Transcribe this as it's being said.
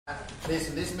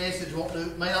Listen, this message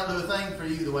may not do a thing for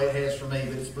you the way it has for me,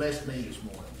 but it's blessed me this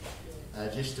morning.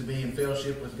 Just to be in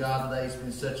fellowship with God today has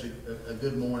been such a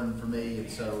good morning for me. And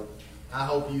so I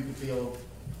hope you can feel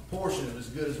a portion of as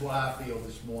good as what I feel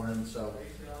this morning. So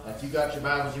if you got your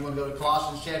Bibles, you want to go to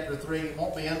Colossians chapter 3. It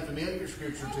won't be unfamiliar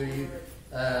scripture to you.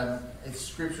 It's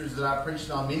scriptures that I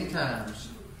preached on many times.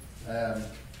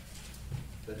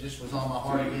 But just was on my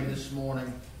heart again this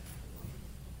morning.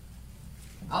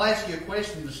 I'll ask you a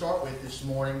question to start with this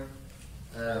morning.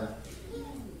 How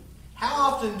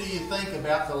often do you think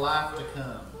about the life to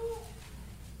come?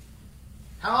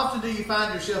 How often do you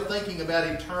find yourself thinking about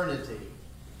eternity?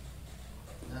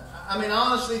 I mean,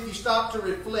 honestly, if you stop to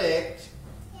reflect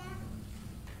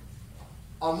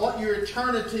on what your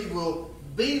eternity will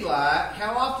be like,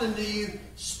 how often do you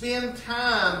spend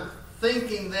time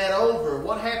thinking that over?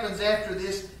 What happens after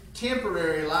this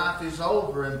temporary life is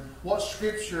over and what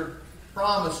Scripture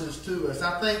promises to us?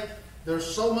 I think there's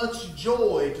so much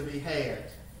joy to be had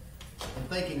in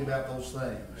thinking about those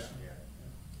things.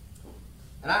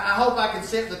 And I hope I can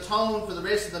set the tone for the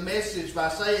rest of the message by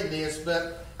saying this,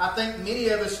 but I think many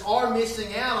of us are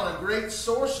missing out on a great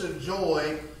source of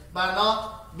joy by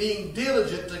not being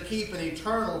diligent to keep an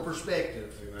eternal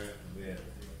perspective. Amen.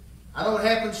 I know it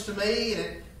happens to me, and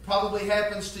it probably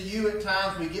happens to you at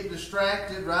times. We get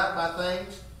distracted, right, by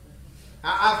things.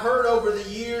 I've heard over the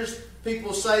years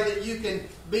people say that you can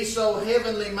be so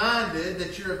heavenly minded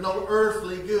that you're of no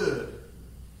earthly good.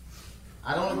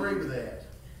 I don't agree with that.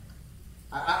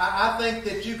 I think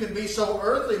that you can be so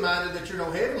earthly minded that you're no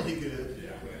heavenly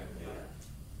good.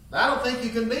 But I don't think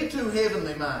you can be too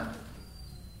heavenly minded.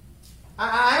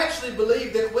 I actually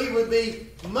believe that we would be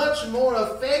much more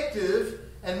effective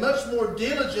and much more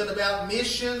diligent about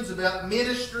missions, about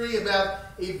ministry, about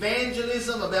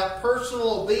evangelism, about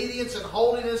personal obedience and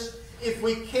holiness if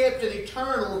we kept an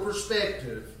eternal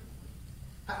perspective.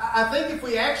 I think if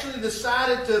we actually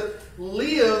decided to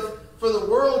live for the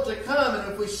world to come,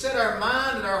 and if we set our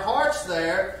mind and our hearts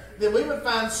there, then we would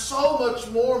find so much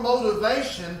more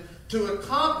motivation to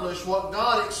accomplish what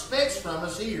God expects from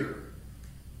us here.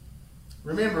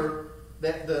 Remember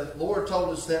that the Lord told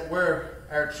us that where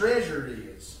our treasure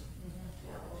is,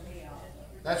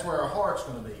 that's where our heart's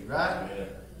going to be, right?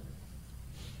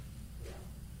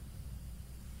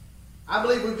 I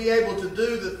believe we'd be able to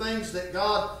do the things that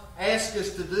God asked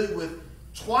us to do with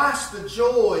twice the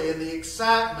joy and the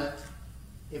excitement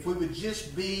if we would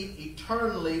just be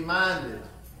eternally minded.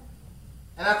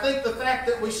 And I think the fact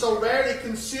that we so rarely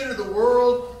consider the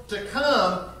world to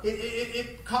come,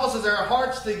 it causes our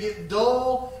hearts to get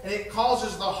dull, and it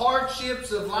causes the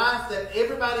hardships of life that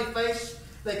everybody faces.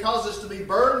 They cause us to be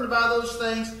burdened by those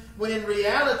things, when in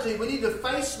reality we need to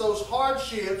face those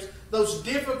hardships, those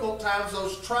difficult times,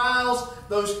 those trials,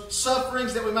 those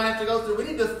sufferings that we might have to go through. We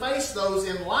need to face those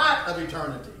in light of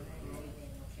eternity.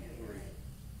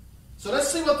 So let's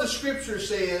see what the Scripture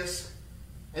says,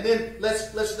 and then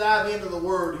let's dive into the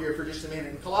Word here for just a minute.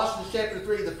 In Colossians chapter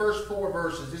 3, the first 4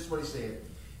 verses, this is what he said.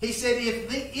 He said,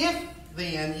 If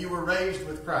then you were raised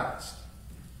with Christ,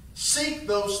 seek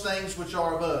those things which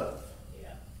are above,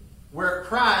 where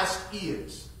Christ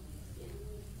is,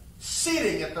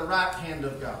 sitting at the right hand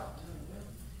of God.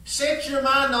 Set your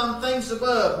mind on things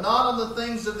above, not on the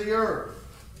things of the earth.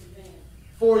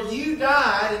 For you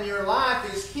died, and your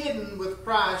life is hidden with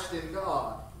Christ in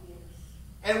God.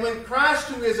 And when Christ,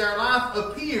 who is our life,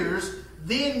 appears,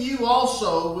 then you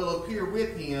also will appear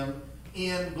with Him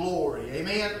in glory.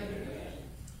 Amen?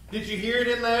 Did you hear it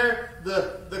in there?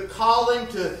 The calling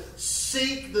to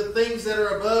seek the things that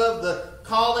are above, the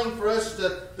calling for us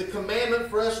to, the commandment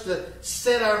for us to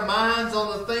set our minds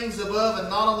on the things above and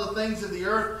not on the things of the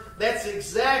earth. That's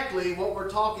exactly what we're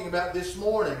talking about this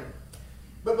morning.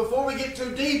 But before we get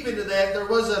too deep into that, there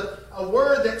was a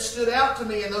word that stood out to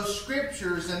me in those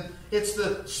scriptures, and it's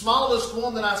the smallest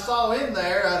one that I saw in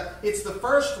there. It's the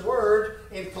first word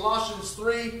in Colossians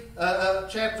 3,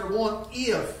 chapter 1,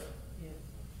 if.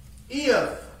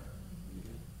 If.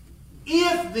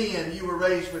 If then you were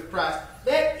raised with Christ.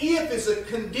 That if is a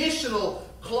conditional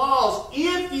clause.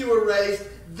 If you were raised,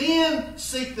 then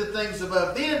seek the things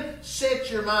above. Then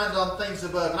set your mind on things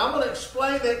above. And I'm going to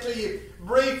explain that to you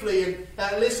briefly.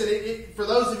 And listen, for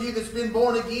those of you that's been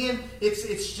born again,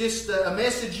 it's just a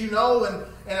message you know and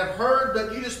have heard,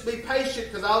 but you just be patient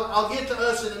because I'll get to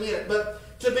us in a minute. But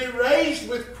to be raised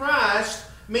with Christ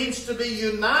means to be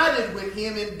united with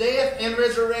Him in death and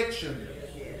resurrection.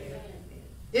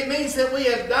 It means that we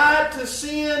have died to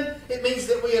sin. It means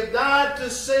that we have died to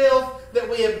self, that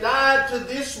we have died to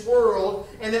this world,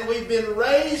 and that we've been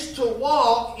raised to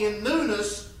walk in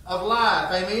newness of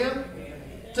life. Amen?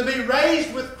 To be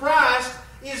raised with Christ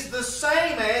is the same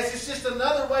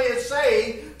way of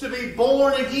saying to be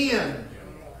born again.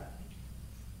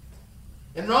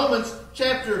 In Romans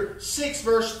chapter 6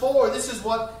 verse 4, this is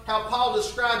how Paul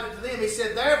described it to them. He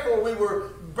said, therefore we were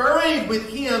buried with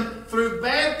Him through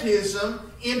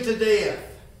baptism into death,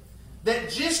 that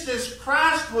just as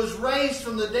Christ was raised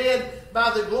from the dead by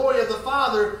the glory of the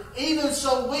Father, even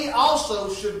so we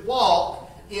also should walk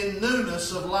in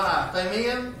newness of life.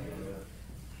 Amen?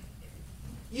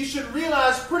 You should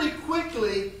realize pretty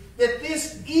quickly that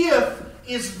this if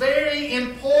is very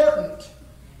important.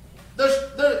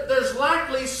 There's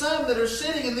likely some that are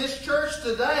sitting in this church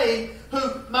today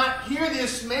who might hear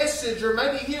this message or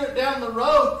maybe hear it down the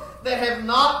road that have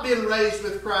not been raised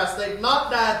with Christ. They've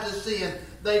not died to sin.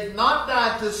 They've not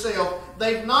died to self.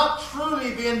 They've not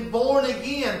truly been born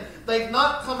again. They've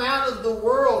not come out of the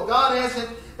world. God hasn't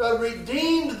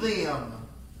redeemed them.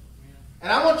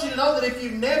 And I want you to know that if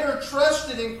you've never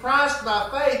trusted in Christ by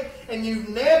faith and you've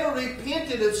never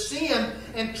repented of sin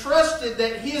and trusted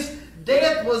that His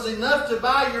death was enough to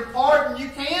buy your pardon, you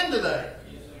can today.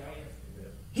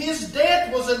 His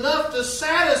death was enough to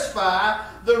satisfy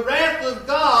the wrath of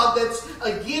God that's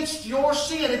against your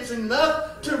sin. It's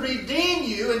enough to redeem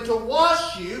you and to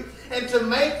wash you and to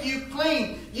make you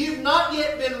clean. You've not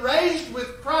yet been raised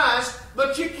with Christ,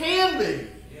 but you can be.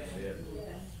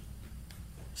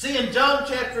 See, in John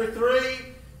chapter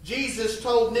 3, Jesus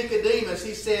told Nicodemus,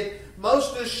 He said,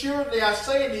 most assuredly I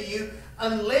say to you,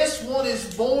 unless one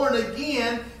is born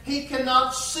again, he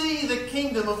cannot see the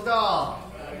kingdom of God.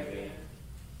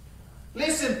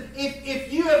 Listen,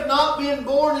 if you have not been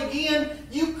born again,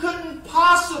 you couldn't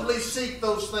possibly seek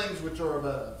those things which are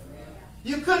above.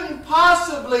 You couldn't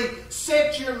possibly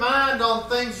set your mind on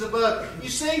things above. You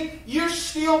see, you're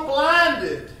still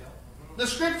blinded. The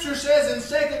Scripture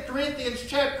says in 2 Corinthians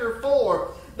chapter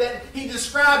 4 that He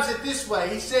describes it this way.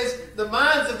 He says, the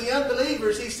minds of the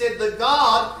unbelievers, He said, the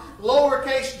God,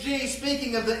 lowercase g,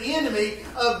 speaking of the enemy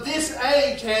of this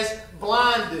age, has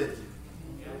blinded,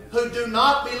 who do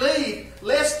not believe,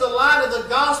 lest the light of the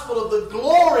gospel of the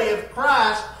glory of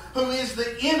Christ, who is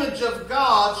the image of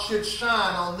God, should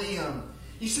shine on them.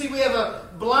 You see, we have a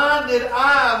blinded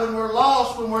eye when we're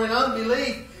lost, when we're in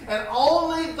unbelief, and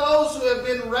only those who have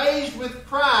been raised with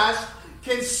Christ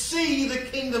can see the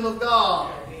kingdom of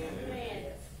God.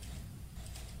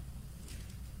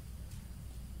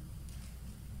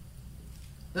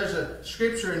 There's a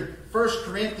scripture in 1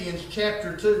 Corinthians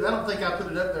chapter 2. I don't think I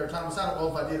put it up there, Thomas. I don't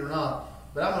know if I did or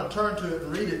not. But I'm going to turn to it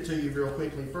and read it to you real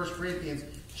quickly. 1 Corinthians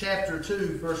chapter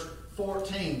 2, verse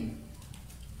 14.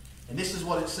 And this is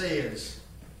what it says.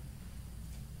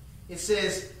 It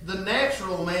says, the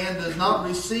natural man does not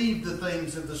receive the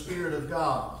things of the Spirit of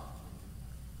God,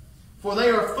 for they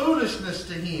are foolishness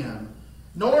to him,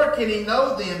 nor can he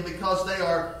know them because they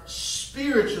are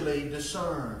spiritually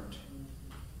discerned.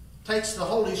 Takes the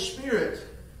Holy Spirit.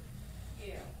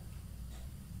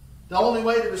 The only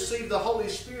way to receive the Holy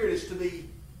Spirit is to be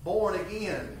born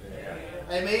again.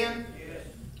 Amen?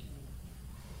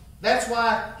 That's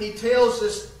why he tells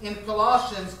us in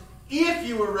Colossians, if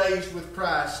you were raised with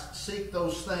Christ, seek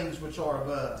those things which are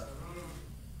above.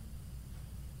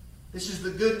 This is the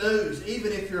good news.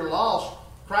 Even if you're lost,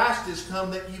 Christ has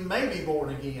come that you may be born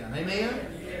again. Amen?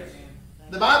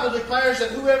 The Bible declares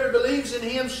that whoever believes in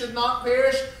Him should not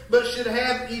perish, but should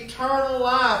have eternal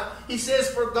life. He says,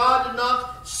 for God did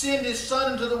not send His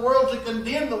Son into the world to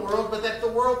condemn the world, but that the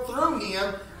world through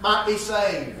Him might be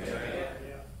saved.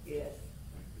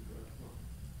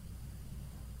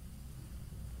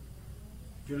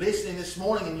 If you're listening this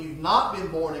morning and you've not been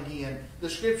born again, the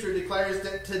Scripture declares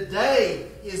that today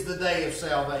is the day of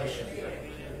salvation.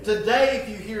 Today, if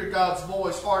you hear God's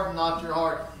voice, harden not your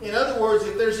heart. In other words,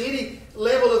 if there's any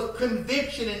level of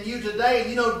conviction in you today,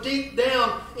 you know deep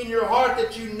down in your heart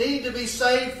that you need to be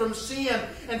saved from sin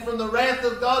and from the wrath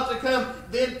of God to come,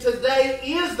 then today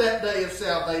is that day of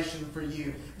salvation for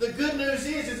you. The good news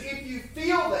is if you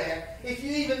feel that, if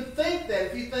you even think that,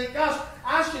 if you think, gosh,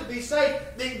 I should be saved,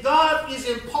 then God is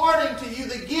imparting to you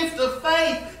the gift of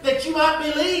faith that you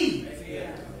might believe.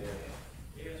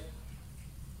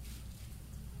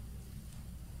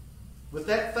 With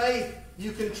that faith,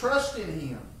 you can trust in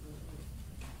Him.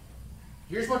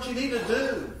 Here's what you need to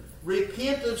do.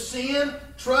 Repent of sin,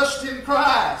 trust in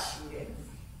Christ.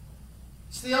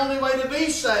 It's the only way to be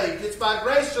saved. It's by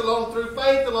grace alone, through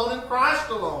faith alone, in Christ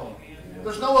alone.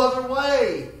 There's no other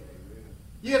way.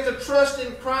 You have to trust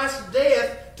in Christ's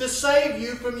death to save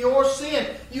you from your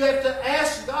sin. You have to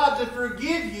ask God to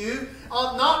forgive you,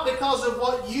 not because of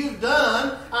what you've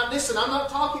done. Listen, I'm not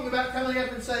talking about coming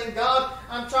up and saying, God,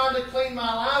 I'm trying to clean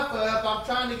my life up. I'm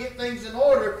trying to get things in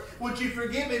order. Would you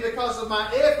forgive me because of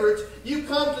my efforts? You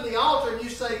come to the altar and you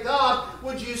say, God,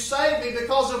 would you save me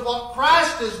because of what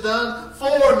Christ has done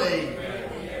for me?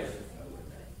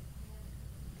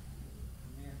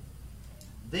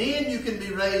 Then you can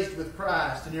be raised with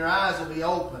Christ and your eyes will be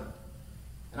open.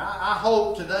 And I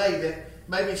hope today that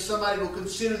maybe somebody will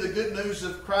consider the good news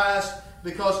of Christ,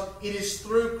 because it is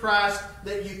through Christ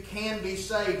that you can be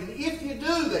saved. And if you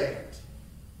do that,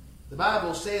 the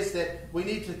Bible says that we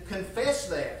need to confess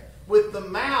that. With the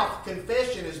mouth,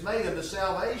 confession is made unto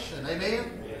salvation.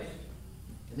 Amen? Yes.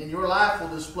 And then your life will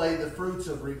display the fruits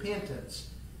of repentance,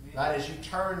 right, as you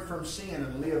turn from sin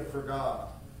and live for God.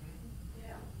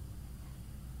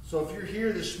 So if you're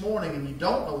here this morning and you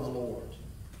don't know the Lord,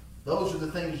 those are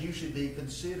the things you should be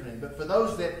considering. But for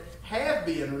those that have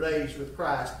been raised with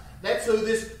Christ, that's who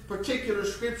this particular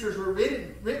scriptures were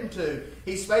written to.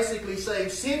 He's basically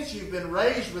saying, since you've been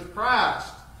raised with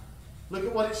Christ, look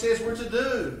at what it says we're to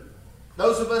do.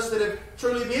 Those of us that have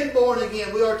truly been born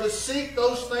again, we are to seek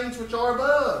those things which are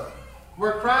above,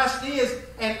 where Christ is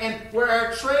and where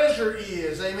our treasure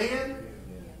is. Amen?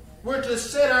 We're to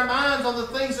set our minds on the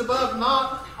things above,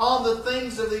 not on the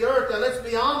things of the earth. Now let's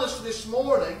be honest this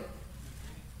morning.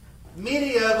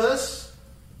 Many of us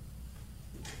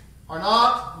are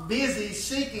not busy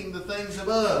seeking the things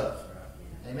above.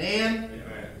 Amen?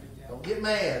 Amen. Don't get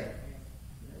mad.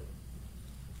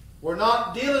 We're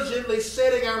not diligently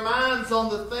setting our minds on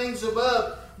the things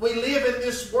above. We live in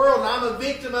this world, and I'm a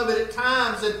victim of it at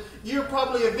times, and you're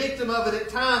probably a victim of it at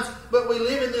times, but we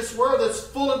live in this world that's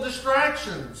full of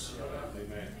distractions.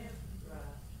 Amen.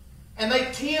 And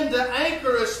they tend to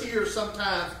anchor us here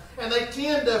sometimes, and they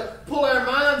tend to pull our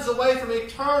minds away from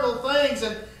eternal things.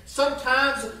 And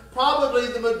sometimes, probably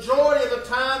the majority of the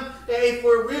time, if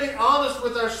we're really honest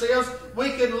with ourselves,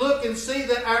 we can look and see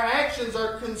that our actions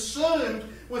are consumed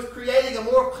with creating a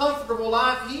more comfortable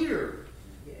life here.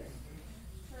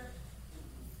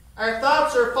 Our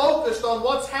thoughts are focused on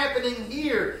what's happening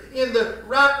here,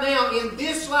 right now, in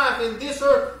this life, in this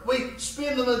earth. We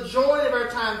spend the majority of our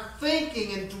time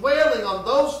thinking and dwelling on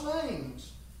those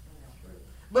things.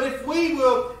 But if we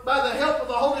will, by the help of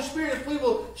the Holy Spirit, if we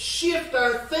will shift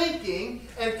our thinking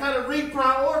and kind of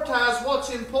reprioritize what's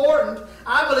important,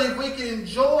 I believe we can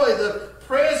enjoy the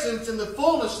presence and the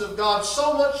fullness of God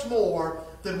so much more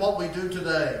than what we do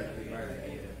today.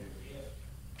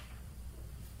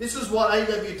 This is what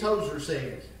A.W. Tozer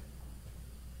said.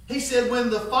 He said, when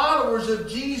the followers of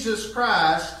Jesus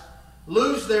Christ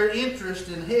lose their interest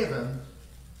in heaven,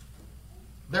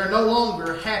 they're no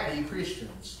longer happy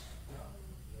Christians.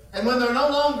 And when they're no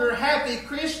longer happy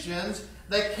Christians,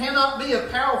 they cannot be a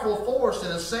powerful force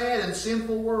in a sad and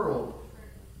sinful world.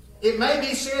 It may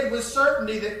be said with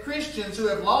certainty that Christians who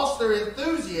have lost their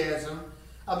enthusiasm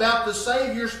about the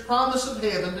Savior's promise of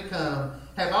heaven to come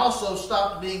have also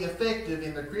stopped being effective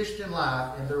in the Christian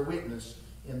life and their witness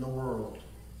in the world.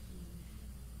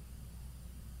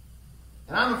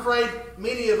 And I'm afraid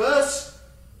many of us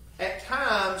at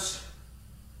times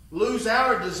lose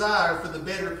our desire for the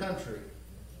better country.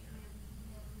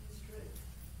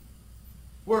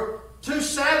 We're too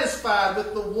satisfied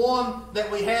with the one that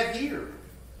we have here.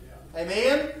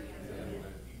 Amen?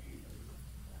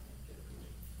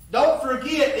 Don't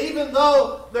forget, even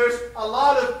though there's a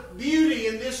lot of beauty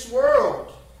in this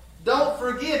world, don't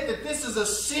forget that this is a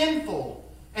sinful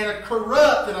and a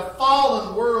corrupt and a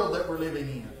fallen world that we're living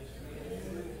in.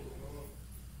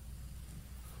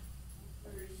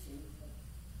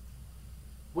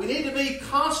 We need to be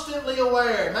constantly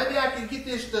aware. Maybe I can get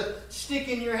this to stick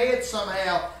in your head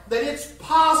somehow, that it's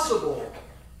possible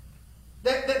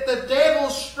that the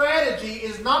devil's strategy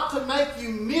is not to make you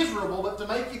miserable, but to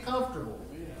make you comfortable.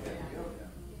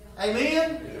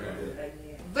 Amen?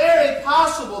 Very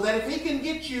possible that if he can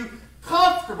get you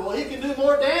comfortable, he can do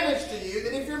more damage to you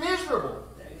than if you're miserable.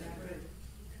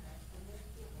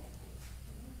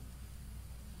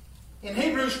 In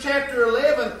Hebrews chapter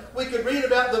 11, we could read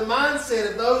about the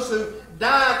mindset of those who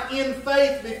died in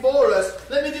faith before us.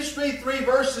 Let me just read 3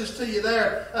 verses to you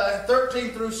there,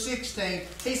 13 through 16.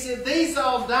 He said, these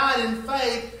all died in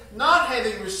faith, not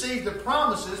having received the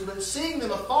promises, but seeing them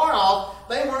afar off,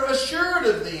 they were assured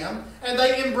of them, and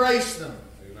they embraced them.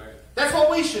 Amen. That's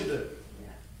what we should do.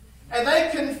 And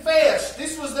they confessed,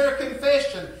 this was their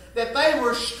confession, that they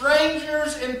were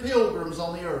strangers and pilgrims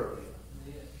on the earth.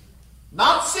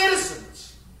 Not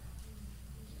citizens,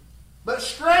 but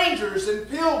strangers and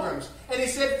pilgrims. And he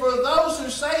said, for those who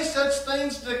say such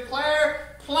things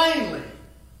declare plainly,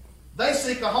 they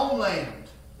seek a homeland.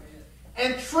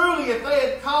 And truly, if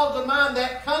they had called to mind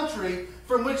that country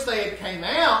from which they had came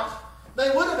out, they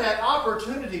would have had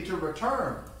opportunity to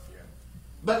return.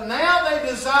 But now they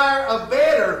desire a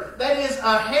better, that is,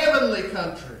 a heavenly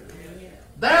country.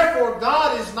 Therefore,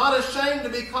 God is not ashamed to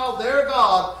be called their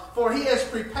God, for He has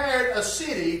prepared a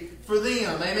city for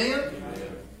them. Amen?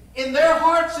 In their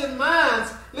hearts and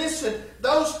minds, listen,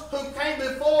 those who came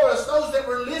before us, those that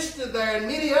were listed there, and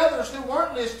many others who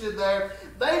weren't listed there,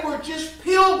 they were just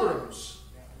pilgrims.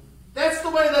 That's the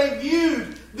way they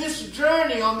viewed this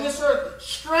journey on this earth.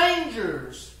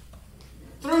 Strangers.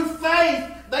 Through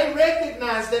faith, they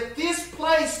recognized that this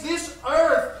place, this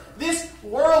earth, this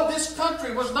world, this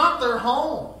country was not their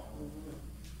home.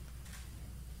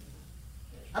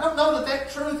 I don't know that that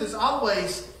truth is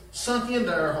always sunk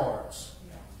into our hearts.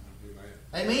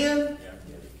 Amen?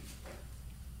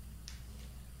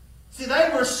 See, they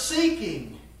were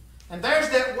seeking. And there's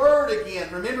that word again.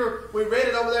 Remember, we read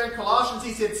it over there in Colossians.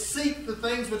 He said, seek the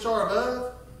things which are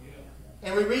above.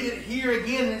 And we read it here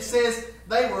again, and it says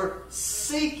they were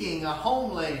seeking a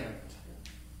homeland.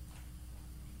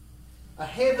 A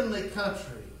heavenly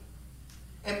country.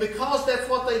 And because that's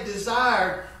what they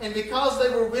desired, and because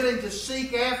they were willing to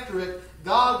seek after it,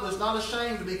 God was not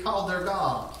ashamed to be called their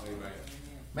God. Amen.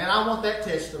 Man, I want that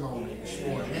testimony this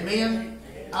morning. Amen?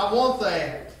 I want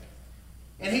that.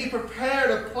 And He prepared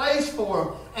a place for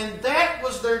them. And that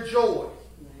was their joy.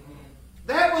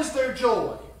 That was their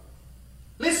joy.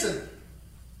 Listen,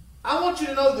 I want you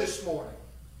to know this morning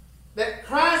that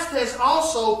Christ has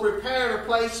also prepared a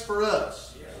place for us.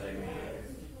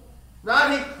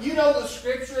 Right? You know the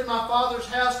scripture, in my Father's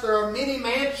house there are many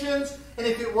mansions, and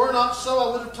if it were not so,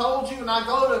 I would have told you, and I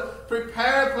go to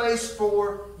prepare a place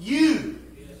for you.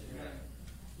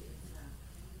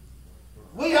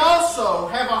 We also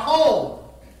have a home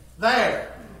there.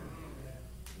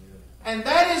 And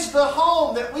that is the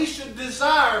home that we should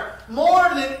desire more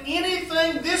than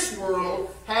anything this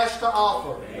world has to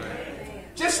offer.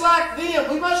 Just like them,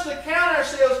 we must account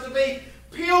ourselves to be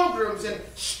pilgrims and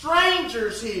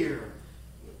strangers here.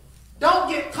 Don't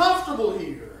get comfortable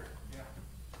here.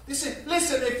 Listen,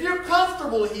 if you're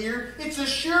comfortable here, it's a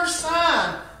sure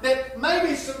sign that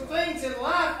maybe some things in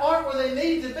life aren't where they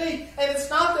need to be. And it's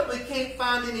not that we can't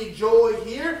find any joy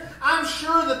here. I'm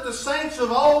sure that the saints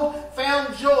of old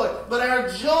found joy. But our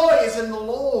joy is in the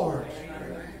Lord.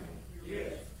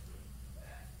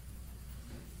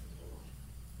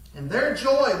 And their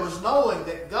joy was knowing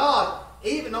that God,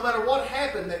 even no matter what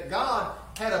happened, that God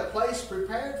had a place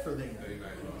prepared for them.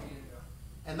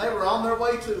 And they were on their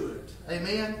way to it.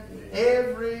 Amen?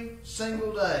 Every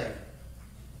single day.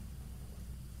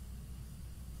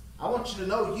 I want you to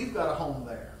know you've got a home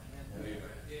there.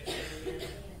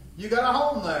 You got a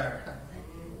home there.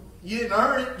 You didn't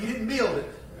earn it. You didn't build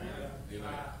it.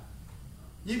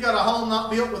 You've got a home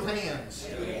not built with hands.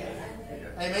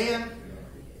 Amen?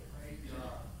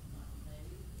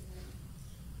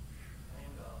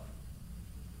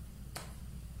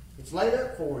 It's laid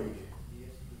up for you.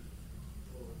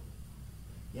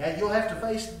 Yeah, you'll have to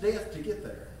face death to get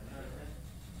there.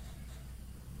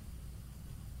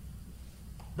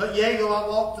 But yea, though I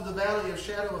walk through the valley of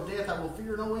shadow of death, I will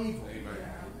fear no evil. Amen.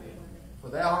 For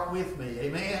thou art with me.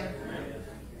 Amen? Amen.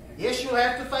 Yes, you'll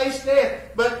have to face death.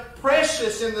 But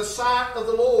precious in the sight of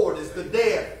the Lord is the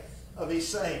death of His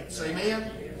saints. Amen?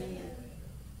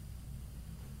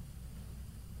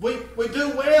 We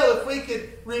do well if we could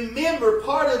remember,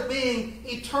 part of being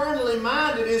eternally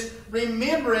minded is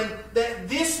remembering that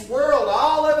this world,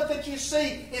 all of it that you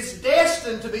see, is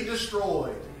destined to be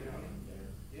destroyed.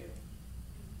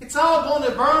 It's all going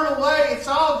to burn away. It's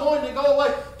all going to go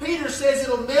away. Peter says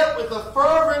it'll melt with a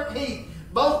fervent heat.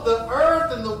 Both the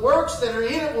earth and the works that are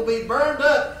in it will be burned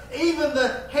up. Even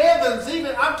the heavens,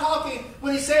 I'm talking,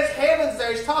 when he says heavens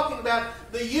there, he's talking about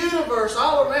the universe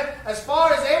all around. As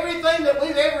far as everything that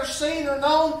we've ever seen or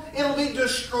known, it'll be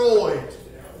destroyed.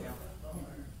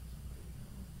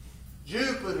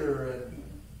 Jupiter and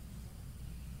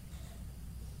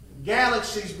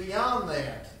galaxies beyond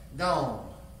that, gone.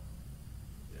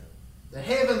 The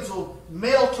heavens will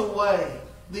melt away.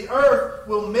 The earth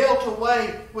will melt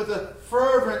away with a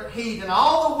fervent heat. And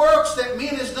all the works that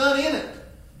men has done in it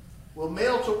will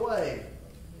melt away.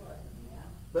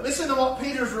 But listen to what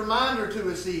Peter's reminder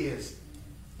to us is.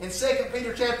 In 2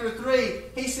 Peter chapter 3,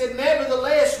 he said,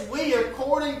 nevertheless, we,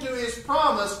 according to His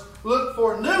promise, look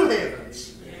for new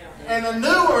heavens and a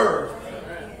new earth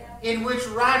in which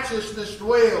righteousness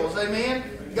dwells. Amen?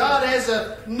 God has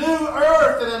a new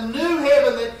earth and a new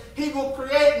heaven that He will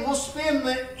create, and we'll spend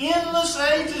the endless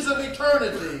ages of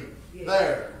eternity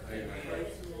there.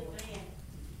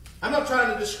 I'm not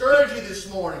trying to discourage you this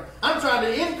morning. I'm trying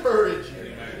to encourage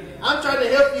you. I'm trying to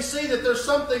help you see that there's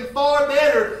something far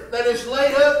better that is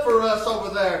laid up for us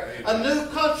over there. A new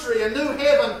country, a new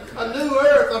heaven, a new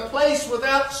earth, a place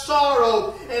without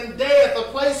sorrow and death, a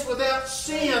place without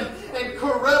sin and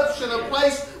corruption, a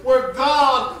place where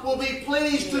God will be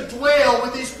pleased to dwell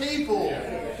with His people.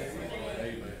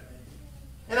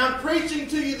 And I'm preaching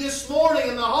to you this morning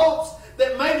in the hopes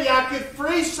that maybe I could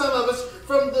free some of us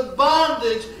from the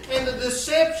bondage and the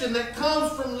deception that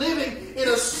comes from living in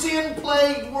a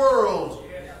sin-plagued world.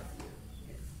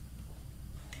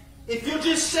 If you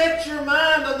just set your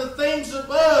mind on the things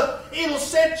above, it'll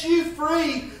set you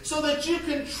free so that you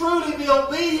can truly be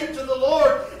obedient to the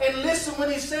Lord and listen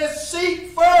when He says, seek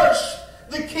first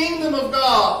the kingdom of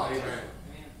God. Amen.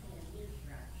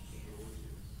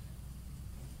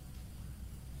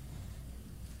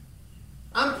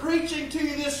 I'm preaching to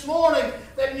you this morning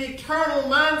that an eternal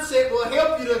mindset will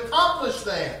help you to accomplish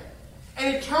that.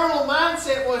 An eternal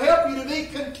mindset will help you to be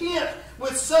content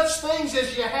with such things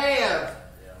as you have,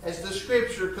 as the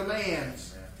Scripture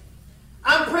commands.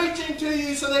 I'm preaching to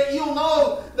you so that you'll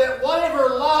know that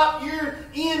whatever lot you're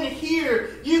in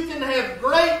here, you can have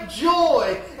great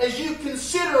joy as you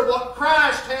consider what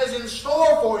Christ has in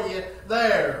store for you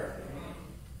there.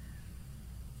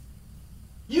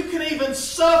 You can even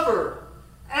suffer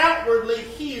outwardly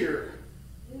here,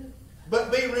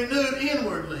 but be renewed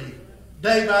inwardly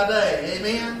day by day.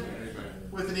 Amen? Amen?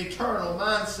 With an eternal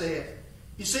mindset.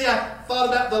 You see, I thought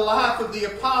about the life of the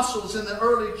apostles in the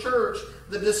early church,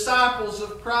 the disciples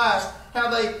of Christ,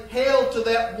 how they held to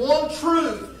that one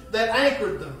truth that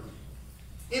anchored them.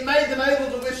 It made them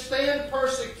able to withstand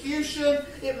persecution.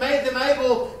 It made them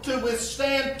able to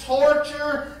withstand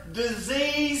torture,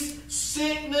 disease,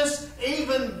 sickness,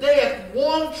 even death.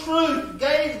 One truth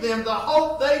gave them the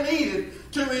hope they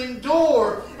needed to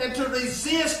endure and to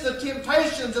resist the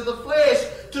temptations of the flesh,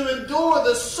 to endure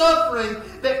the suffering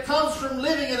that comes from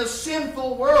living in a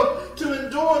sinful world, to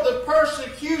endure the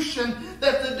persecution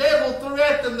that the devil threw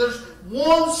at them. There's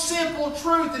one simple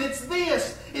truth, and it's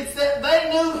this. It's that they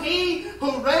knew He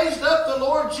who raised up the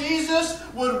Lord Jesus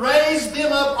would raise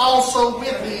them up also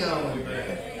with Him.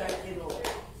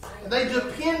 And they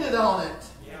depended on it.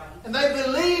 And they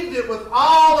believed it with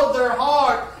all of their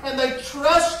heart. And they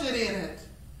trusted in it.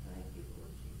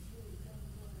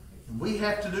 And we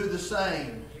have to do the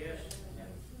same.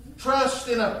 Trust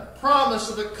in a promise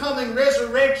of a coming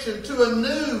resurrection to a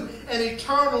new and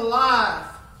eternal life.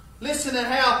 Listen to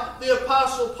how the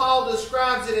Apostle Paul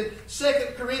describes it in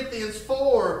 2 Corinthians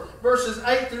 4, verses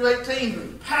 8 through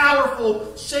 18.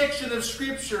 Powerful section of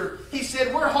Scripture. He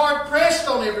said, we're hard pressed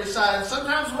on every side, and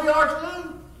sometimes we are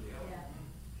too.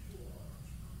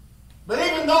 But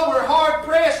even though we're hard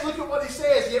pressed, look at what he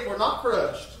says, yet we're not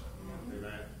crushed.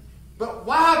 Amen. But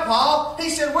why, Paul?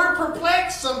 He said, we're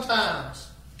perplexed sometimes,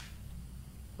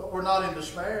 but we're not in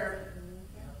despair.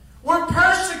 We're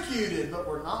persecuted, but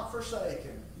we're not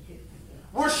forsaken.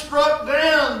 We're struck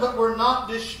down, but we're not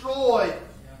destroyed.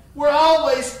 We're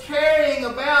always carrying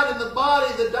about in the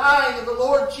body the dying of the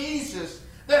Lord Jesus,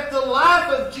 that the life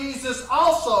of Jesus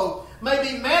also may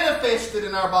be manifested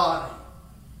in our body.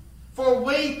 For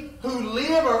we who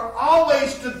live are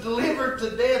always delivered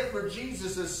to death for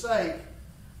Jesus' sake,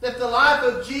 that the life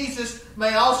of Jesus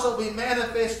may also be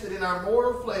manifested in our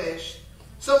mortal flesh.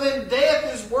 So then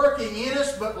death is working in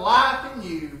us, but life in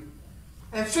you.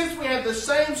 And since we have the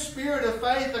same spirit of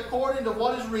faith according to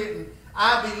what is written,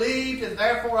 I believed and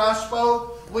therefore I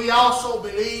spoke, we also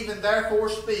believe and therefore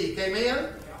speak. Amen?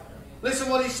 Listen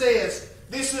what he says.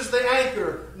 This is the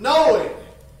anchor. Knowing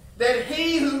that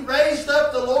He who raised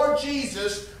up the Lord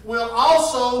Jesus will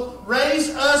also raise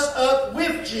us up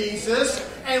with Jesus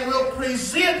and will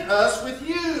present us with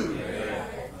you.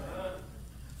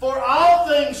 For all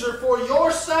things are for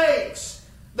your sakes,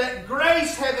 that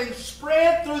grace, having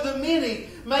spread through the many,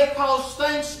 may cause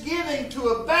thanksgiving to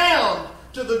abound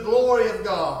to the glory of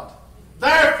God.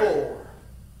 Therefore,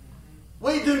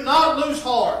 we do not lose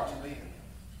heart.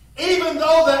 Even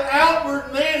though the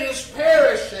outward man is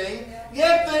perishing,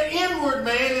 yet the inward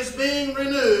man is being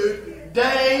renewed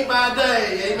day by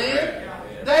day.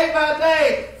 Amen? Day by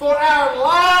day. For our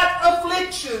light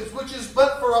afflictions, which is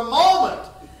but for a moment,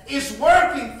 is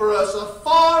working for us a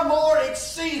far more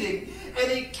exceeding and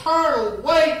eternal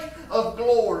weight of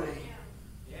glory.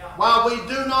 While we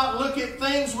do not look at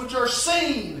things which are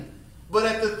seen, but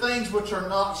at the things which are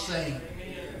not seen.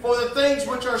 For the things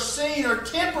which are seen are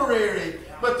temporary,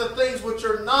 but the things which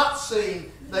are not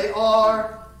seen, they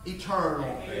are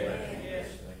eternal.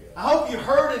 I hope you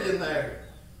heard it in there.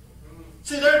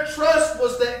 See, their trust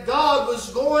was that God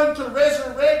was going to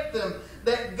resurrect them.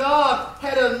 that God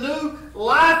had a new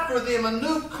life for them, a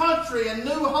new country, a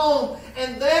new home.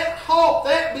 And that hope,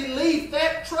 that belief,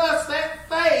 that trust, that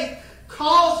faith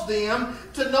caused them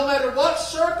to, no matter what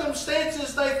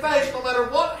circumstances they faced, no matter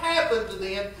what happened to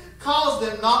them, caused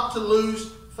them not to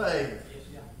lose faith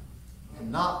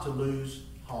and not to lose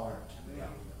heart.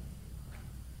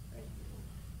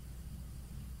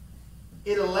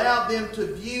 It allowed them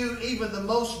to view even the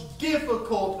most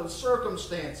difficult of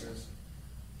circumstances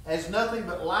as nothing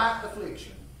but light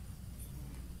affliction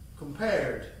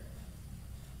compared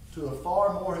to a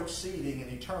far more exceeding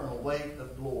and eternal weight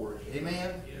of glory.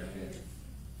 Amen? Yeah.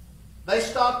 They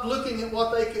stopped looking at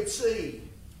what they could see,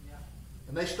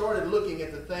 and they started looking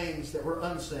at the things that were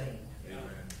unseen. Yeah.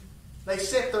 They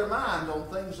set their mind on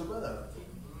things above,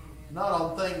 not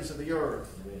on things of the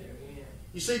earth.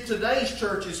 You see, today's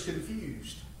church is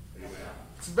confused.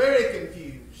 It's very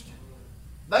confused.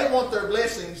 They want their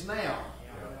blessings now.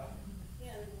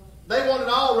 They want it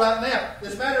all right now.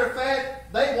 As a matter of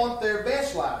fact, they want their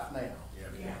best life now.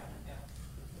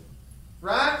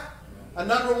 Right? A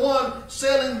number one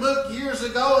selling book years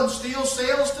ago and still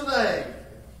sells today.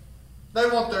 They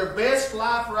want their best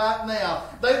life right now.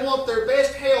 They want their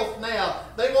best health now.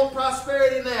 They want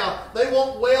prosperity now. They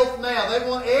want wealth now. They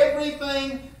want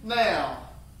everything now.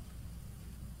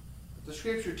 But the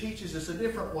Scripture teaches us a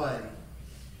different way.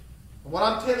 And what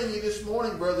I'm telling you this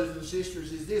morning, brothers and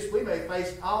sisters, is this. We may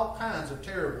face all kinds of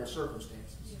terrible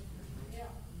circumstances.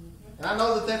 And I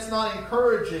know that that's not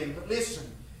encouraging, but listen,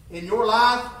 in your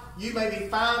life, you may be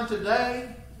fine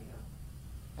today,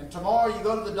 and tomorrow you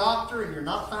go to the doctor and you're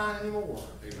not fine anymore.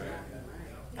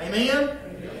 Amen? Amen?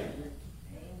 Amen.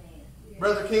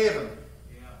 Brother Kevin.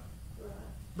 Yeah.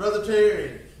 Brother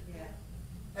Terry. Yeah.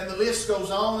 And the list goes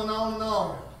on and on and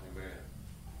on. Amen.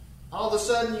 All of a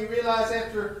sudden you realize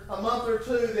after a month or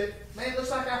two that, man, it looks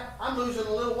like I'm losing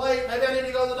a little weight. Maybe I need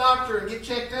to go to the doctor and get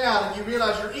checked out. And you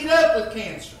realize you're eaten up with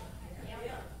cancer.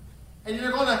 And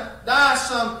you're going to die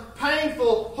some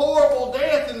painful, horrible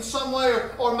death in some way.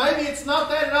 Or maybe it's not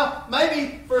that at all.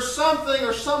 Maybe for something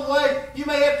or some way you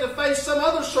may have to face some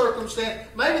other circumstance.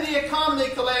 Maybe the economy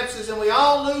collapses and we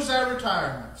all lose our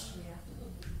retirements.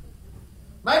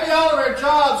 Maybe all of our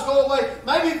jobs go away.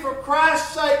 Maybe for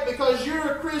Christ's sake, because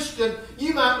you're a Christian,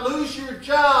 you might lose your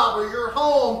job or your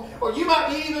home. Or you might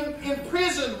be even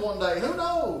imprisoned one day. Who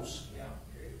knows?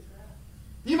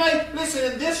 You may,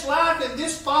 listen, in this life, in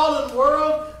this fallen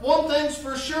world, one thing's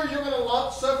for sure, you're going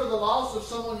to suffer the loss of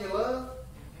someone you love.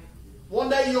 One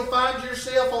day you'll find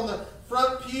yourself on the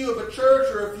front pew of a church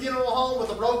or a funeral home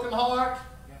with a broken heart.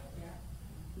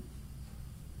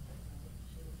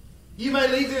 You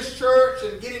may leave this church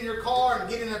and get in your car and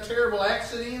get in a terrible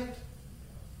accident.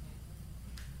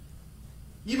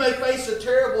 You may face a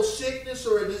terrible sickness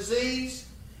or a disease.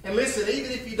 And listen,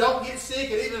 even if you don't get sick,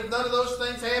 and even if none of those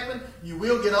things happen, you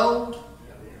will get old.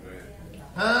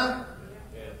 Huh?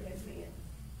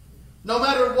 No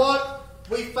matter what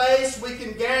we face, we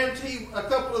can guarantee a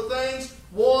couple of things.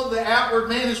 One, the outward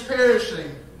man is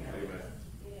perishing.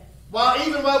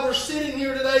 Even while we're sitting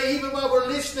here today, even while we're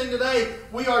listening today,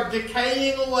 we are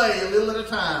decaying away a little at a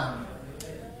time.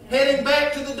 Heading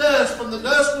back to the dust. From the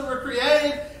dust we were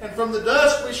created, and from the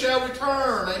dust we shall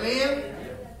return. Amen?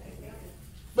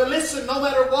 But listen, no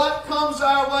matter what comes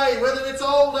our way, whether it's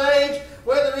old age,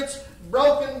 whether it's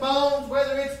broken bones,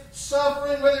 whether it's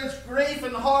suffering, whether it's grief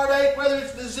and heartache, whether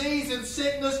it's disease and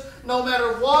sickness, no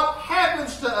matter what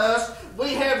happens to us, we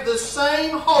have the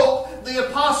same hope the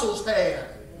apostles had.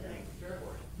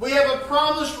 We have a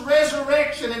promised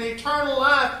resurrection and eternal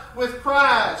life with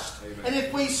Christ. Amen. And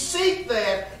if we seek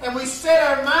that and we set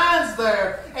our minds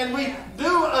there and we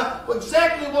do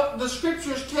exactly what the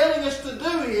Scripture is telling us to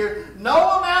do here,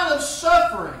 no amount of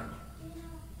suffering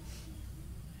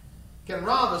can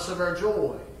rob us of our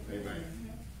joy. Amen.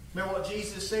 Remember what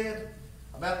Jesus said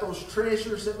about those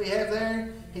treasures that we have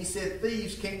there? He said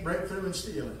thieves can't break through and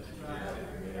steal it.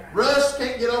 Amen. Rust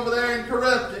can't get over there and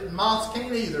corrupt it, and moths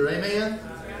can't either. Amen?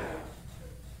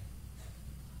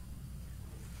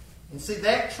 And see,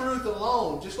 that truth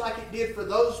alone, just like it did for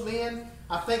those men,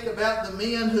 I think about the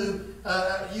men who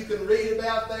you can read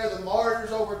about there, the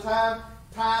martyrs over time,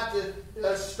 tied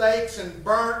to stakes and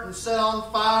burnt and set on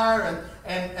fire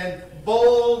and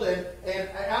boiled and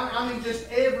I mean just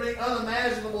every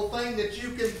unimaginable thing that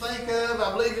you can think of.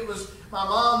 I believe it was my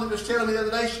mom that was telling me the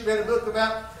other day, she read a book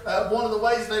about one of the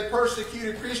ways they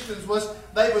persecuted Christians was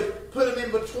they would put them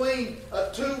in between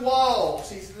two walls.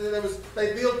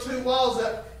 They built two walls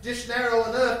up just narrow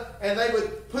enough, and they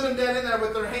would put them down in there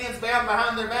with their hands down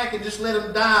behind their back and just let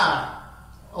them die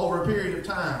over a period of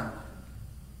time.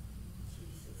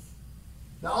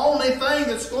 The only thing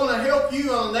that's going to help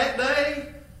you on that day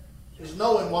is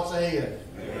knowing what's ahead.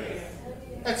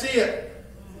 That's it.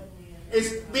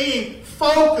 It's being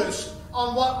focused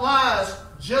on what lies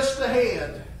just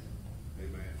ahead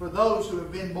for those who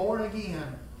have been born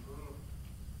again.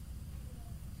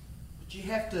 But you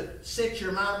have to set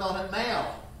your mind on it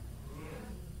now.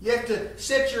 You have to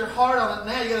set your heart on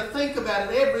it now. You got to think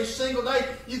about it every single day.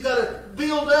 You got to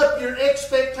build up your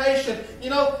expectation.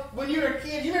 You know, when you were a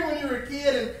kid, you remember when you were a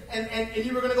kid and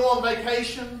you were going to go on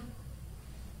vacation?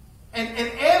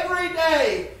 And every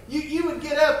day you would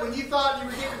get up when you thought you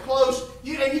were getting close,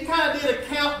 and you kind of did a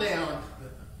countdown.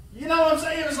 You know what I'm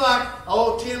saying? It was like,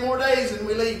 10 more days, and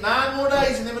we leave 9 more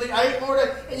days, and then we leave 8 more days.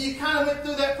 And you kind of went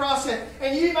through that process.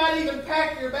 And you might even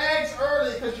pack your bags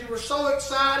early because you were so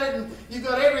excited and you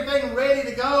got everything ready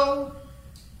to go.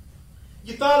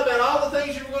 You thought about all the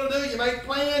things you were going to do. You made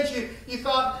plans. You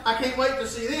thought, I can't wait to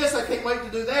see this. I can't wait to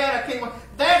do that. I can't wait.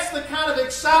 That's the kind of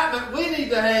excitement we need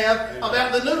to have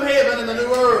about the new heaven and the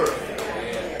new earth.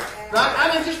 Right?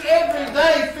 I mean, just every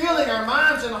day filling our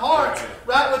minds and hearts,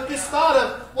 right, with this thought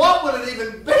of, what would it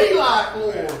even be like,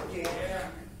 Lord?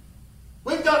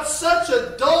 We've got such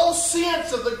a dull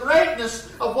sense of the greatness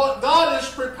of what God has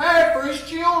prepared for His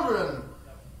children.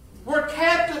 We're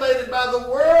captivated by the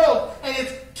world and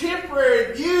its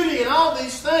temporary beauty and all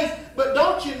these things. But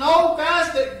don't you know,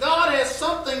 guys, that God has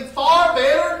something far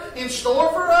better in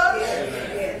store for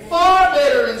us? Far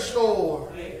better in store.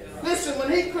 Listen,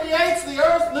 when He creates the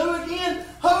earth new again,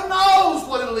 who knows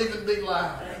what it'll even be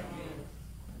like?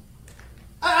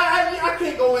 I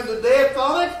can't go into depth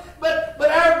on it, but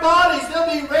our bodies,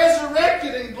 they'll be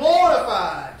resurrected and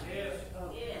glorified.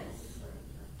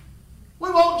 We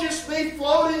won't just be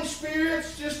floating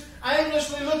spirits, just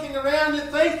aimlessly looking around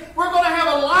at things. We're going to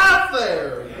have a life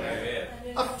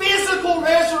there. A physical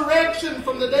resurrection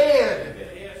from the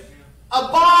dead. A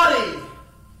body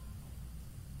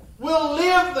will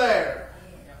live there.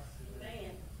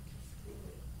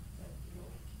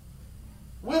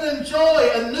 We'll enjoy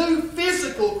a new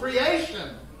physical creation.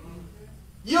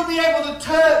 You'll be able to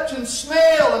touch and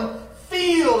smell and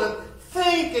feel and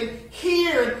think and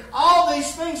hear and all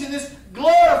these things in this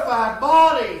glorified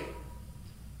body.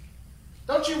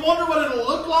 Don't you wonder what it'll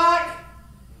look like?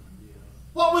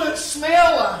 What will it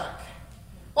smell like?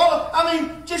 Well, I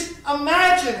mean, just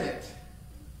imagine it.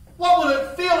 What will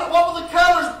it feel like? What will the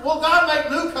colors? Will God make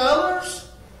new colors?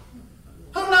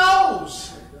 Who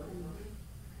knows?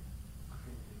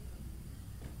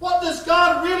 What does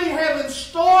God really have in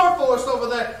store for us over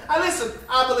there? Now listen,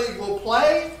 I believe we'll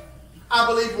play. I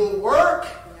believe we'll work.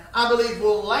 I believe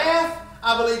we'll laugh.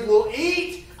 I believe we'll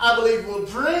eat. I believe we'll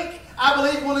drink. I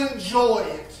believe we'll enjoy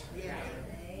it. Yeah.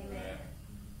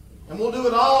 And we'll do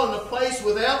it all in a place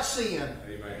without sin.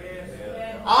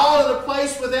 Amen. All in a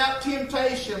place without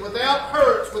temptation, without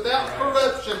hurts, without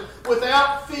corruption,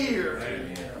 without fear.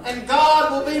 Amen. And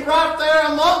God will be right there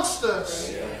amongst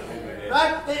us.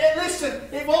 Right? And listen,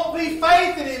 it won't be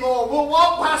faith anymore. We'll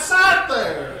walk by sight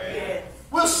there.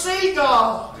 We'll see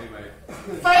God.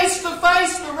 Face to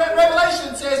face, the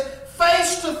Revelation says,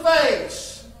 face to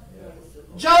face.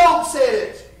 Job said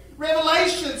it.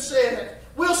 Revelation said it.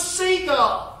 We'll see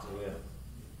God.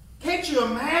 Can't you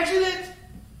imagine it?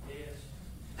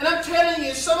 And I'm telling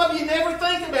you, some of you never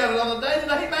think about it on a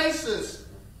day-to-day basis.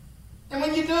 And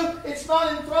when you do, it's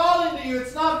not enthralling to you.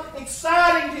 It's not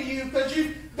exciting to you because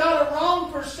you've got a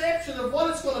wrong perception of what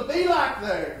it's going to be like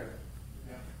there.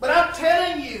 But I'm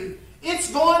telling you, it's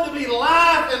going to be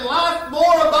life and life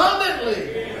more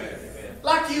abundantly.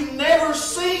 Like you've never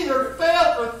seen or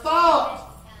felt or thought.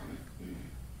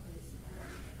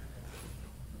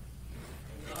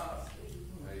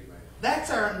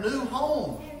 That's our new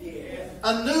home.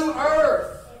 A new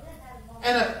earth.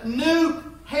 And a new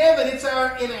heaven. It's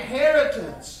our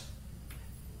inheritance.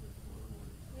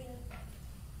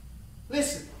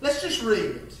 Listen, let's just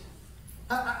read it.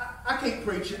 I can't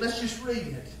preach it. Let's just read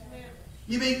it.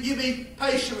 You be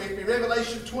patient with me.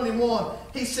 Revelation 21.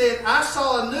 He said, I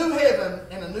saw a new heaven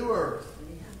and a new earth.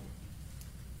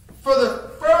 For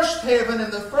the first heaven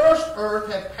and the first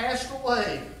earth had passed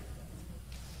away.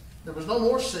 There was no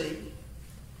more sea.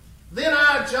 Then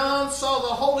I, John, saw the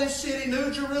holy city,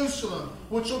 New Jerusalem,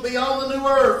 which will be on the new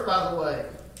earth, by the way,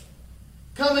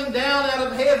 coming down out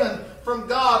of heaven from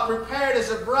God, prepared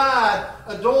as a bride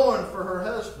adorned for her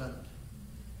husband.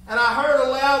 And I heard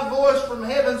a loud voice from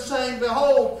heaven saying,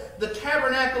 Behold, the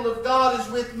tabernacle of God is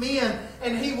with men,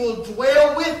 and He will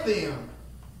dwell with them.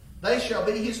 They shall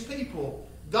be His people.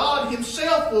 God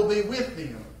Himself will be with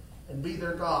them and be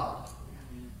their God.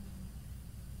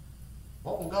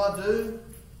 What will God do?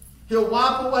 He'll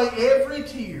wipe away every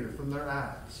tear from their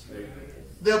eyes.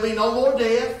 There'll be no more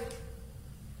death,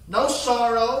 no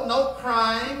sorrow, no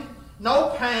crying,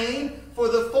 no pain, for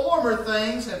the former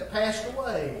things have passed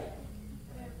away.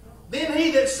 Then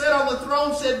he that sat on the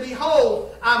throne said,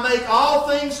 Behold, I make all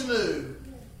things new.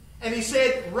 And he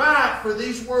said, Write, for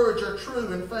these words are true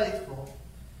and faithful.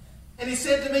 And he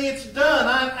said to me, It's done.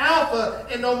 I am Alpha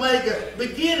and Omega,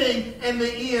 beginning and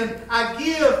the end. I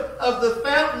give of the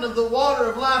fountain of the water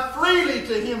of life freely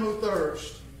to him who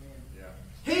thirsts.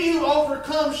 He who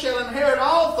overcomes shall inherit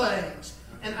all things,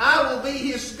 and I will be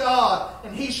his God,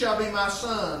 and he shall be my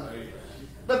son.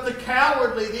 But the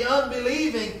cowardly, the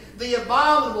unbelieving, the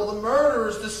abominable, the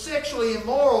murderers, the sexually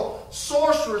immoral,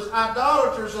 sorcerers,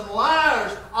 idolaters, and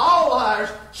liars, all liars,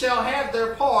 shall have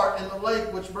their part in the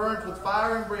lake which burns with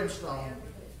fire and brimstone,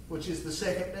 which is the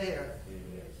second death.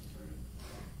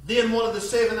 Then one of the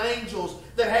 7 angels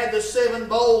that had the 7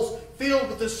 bowls filled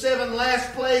with the 7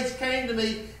 last plagues came to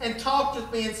me and talked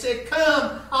with me and said,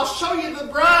 Come, I'll show you the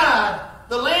bride,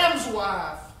 the Lamb's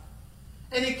wife.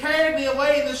 And he carried me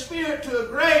away in the Spirit to a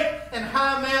great and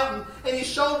high mountain, and he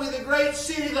showed me the great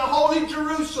city, the holy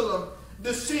Jerusalem,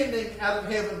 descending out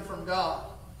of heaven from God.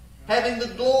 Having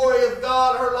the glory of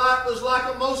God, her light was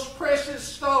like a most precious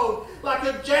stone, like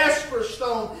a jasper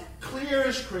stone, clear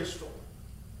as crystal.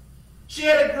 She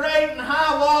had a great and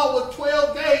high wall with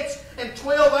 12 gates, and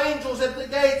 12 angels at the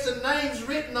gates, and names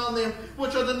written on them,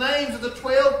 which are the names of the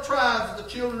 12 tribes of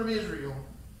the children of Israel.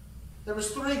 There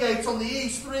was 3 gates on the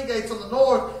east, 3 gates on the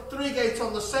north, 3 gates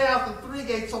on the south, and 3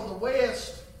 gates on the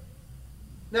west.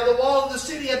 Now the wall of the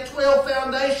city had 12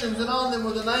 foundations, and on them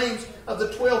were the names of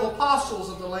the 12 apostles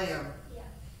of the Lamb.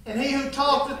 And he who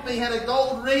talked with me had a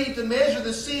gold reed to measure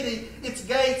the city, its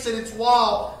gates, and its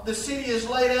wall. The city is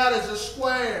laid out as a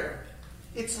square.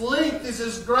 Its length is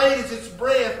as great as its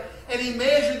breadth. And he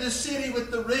measured the city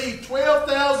with the reed,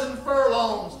 12,000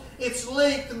 furlongs. Its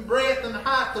length and breadth and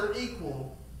height are equal.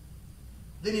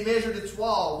 Then he measured its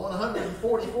wall,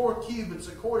 144 cubits,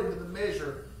 according to the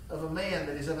measure of a man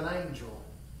that is of an angel.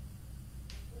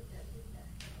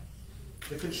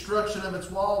 The construction of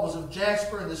its wall was of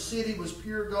jasper, and the city was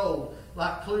pure gold,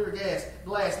 like clear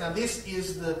glass. Now this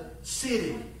is the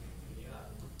city,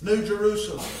 New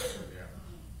Jerusalem,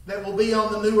 that will be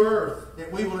on the new earth,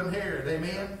 that we will inherit.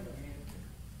 Amen?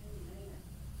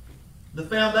 The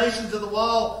foundations of the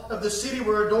wall of the city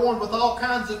were adorned with all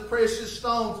kinds of precious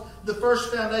stones. The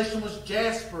first foundation was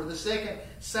jasper, the second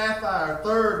sapphire,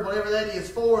 third, whatever that is,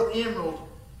 fourth, emerald,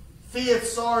 fifth,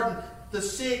 sardine, the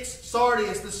sixth,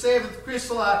 sardius, the seventh,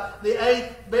 chrysolite, the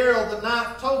eighth, beryl, the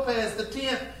ninth, topaz, the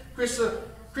 10th,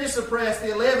 chrysoprase, the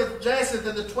 11th, jacinth,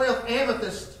 and the 12th,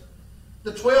 amethyst.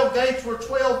 The 12 gates were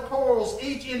 12 pearls.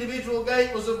 Each individual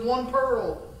gate was of 1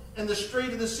 pearl. And the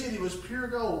street of the city was pure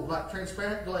gold, like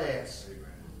transparent glass.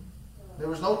 There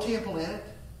was no temple in it,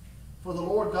 for the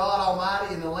Lord God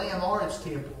Almighty and the Lamb are its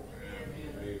temple.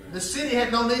 The city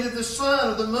had no need of the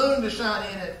sun or the moon to shine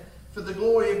in it, for the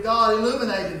glory of God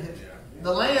illuminated it.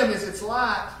 The Lamb is its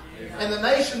light, and the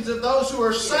nations of those who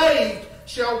are saved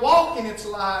shall walk in its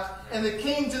light, and the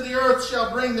kings of the earth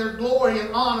shall bring their glory and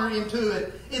honor into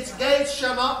it. Its gates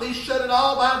shall not be shut at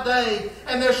all by day,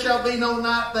 and there shall be no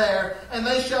night there. And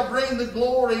they shall bring the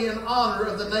glory and honor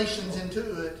of the nations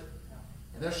into it.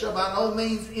 And there shall by no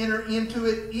means enter into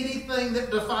it anything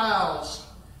that defiles,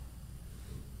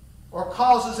 or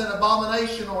causes an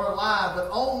abomination or a lie, but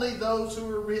only those who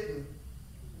are written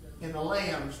in the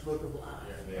Lamb's book of life.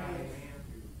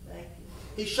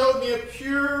 He showed me a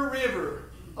pure river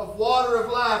of water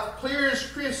of life, clear as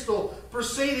crystal,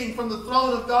 proceeding from the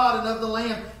throne of God and of the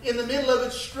Lamb. In the middle of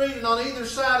its street and on either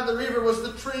side of the river was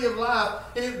the tree of life,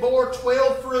 and it bore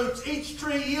 12 fruits, each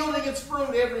tree yielding its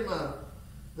fruit every month.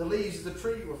 The leaves of the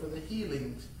tree were for the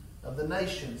healings of the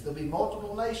nations. There'll be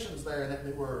multiple nations there in that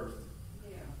new earth.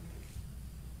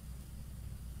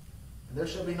 And there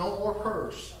shall be no more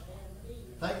curse.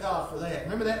 Thank God for that.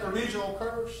 Remember that original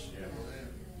curse?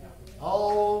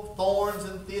 All thorns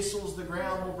and thistles the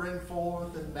ground will bring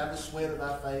forth, and by the sweat of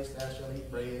thy face thou shalt eat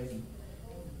bread. And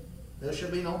there shall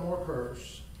be no more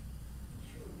curse.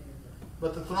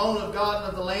 But the throne of God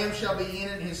and of the Lamb shall be in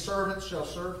it, and his servants shall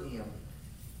serve him.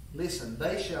 Listen,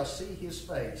 they shall see his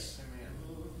face.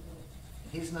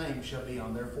 His name shall be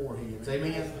on their foreheads.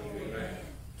 Amen? Amen.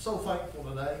 So thankful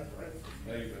today.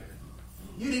 Amen.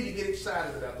 You need to get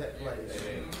excited about that place.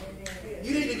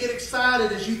 You need to get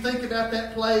excited as you think about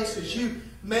that place, as you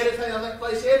meditate on that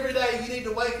place. Every day you need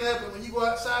to wake up, and when you go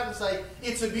outside and say,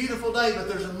 it's a beautiful day, but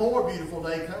there's a more beautiful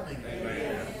day coming.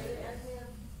 Amen.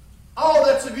 Oh,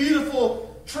 that's a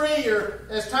beautiful tree, or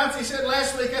as Tomsy said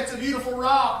last week, that's a beautiful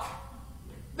rock.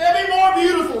 There'll be more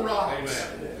beautiful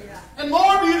rocks. Amen. and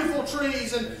more beautiful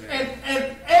trees, and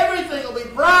everything will be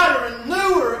brighter and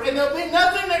newer, and there'll be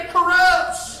nothing that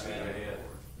corrupts.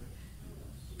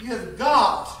 You have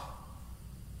got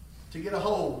to get a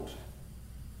hold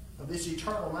of this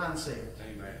eternal mindset.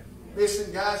 Amen.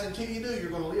 Listen, guys, until you do, you're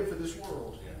going to live for this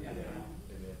world.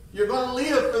 You're going to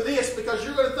live for this because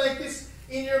you're going to think this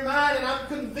in your mind, and I'm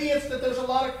convinced that there's a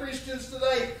lot of Christians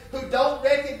today who don't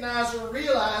recognize or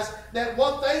realize that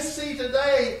what they see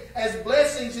today as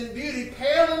blessings and beauty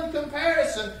pale in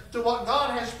comparison to what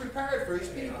God has prepared for His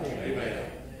people. Amen.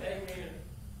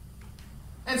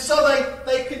 And so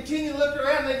they continue to look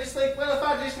around and they just think, well, if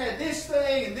I just had this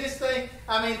thing and this thing,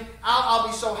 I mean, I'll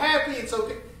be so happy and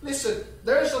so... Listen,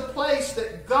 there's a place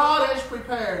that God has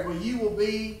prepared where you will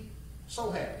be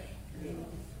so happy.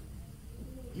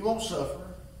 You won't suffer.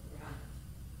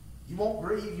 You won't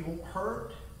grieve. You won't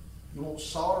hurt. You won't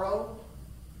sorrow.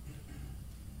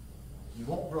 You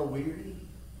won't grow weary.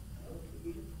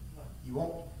 You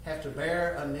won't have to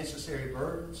bear unnecessary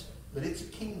burdens. But it's a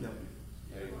kingdom.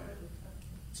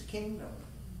 It's a kingdom.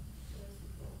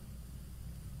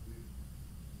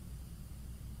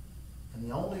 And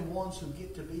the only ones who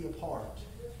get to be a part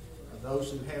are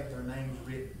those who have their names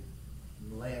written in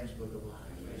the Lamb's Book of Life.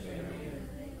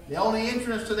 The only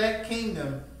entrance to that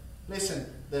kingdom, listen,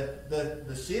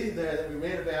 the city there that we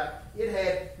read about, it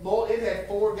had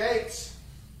 4 gates.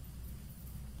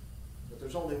 But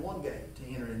there's only one gate to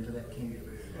enter into that kingdom.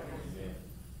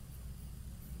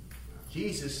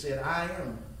 Jesus said, I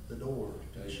am the door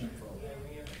to the sheepfold.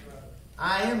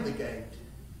 I am the gate.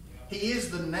 He is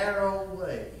the narrow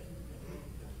way.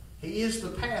 He is the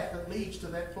path that leads to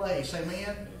that place.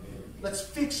 Amen? Let's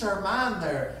fix our mind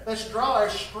there. Let's draw our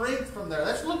strength from there.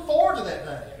 Let's look forward to that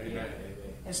day. Amen.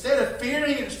 Instead of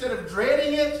fearing it, instead of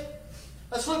dreading it,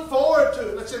 let's look forward to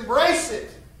it. Let's embrace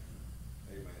it.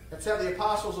 Amen. That's how the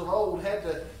apostles of old had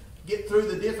to get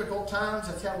through the difficult times.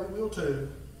 That's how we will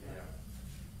too.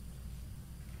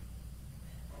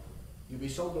 You'll be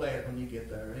so glad when you get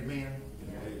there. Amen.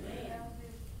 Amen.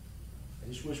 I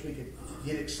just wish we could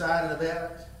get excited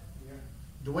about it.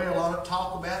 Dwell on it,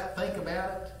 talk about it, think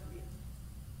about it.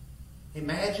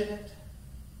 Imagine it.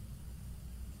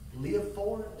 Live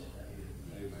for it.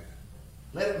 Amen.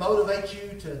 Let it motivate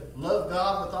you to love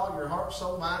God with all your heart,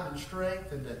 soul, mind, and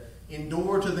strength, and to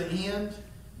endure to the end,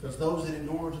 because those that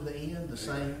endure to the end, the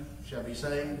same shall be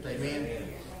saved.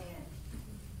 Amen.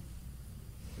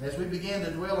 And as we begin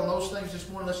to dwell on those things this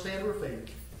morning, let's stand to our feet.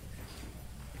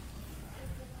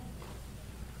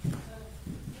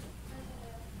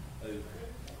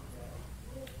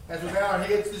 As we bow our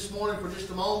heads this morning for just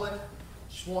a moment,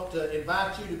 just want to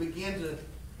invite you to begin to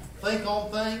think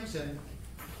on things. And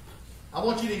I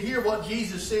want you to hear what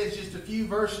Jesus says just a few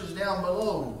verses down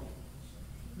below.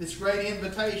 This great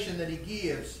invitation that He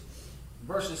gives.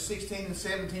 Verses 16 and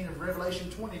 17 of Revelation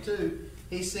 22.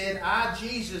 He said, I,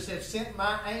 Jesus, have sent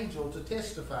my angel to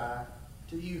testify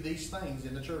to you these things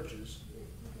in the churches.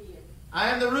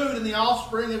 I am the root and the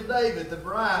offspring of David, the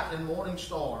bright and morning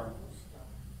star.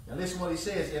 Now listen what He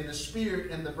says. And the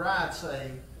Spirit and the bride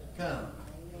say, come.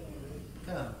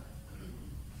 Come.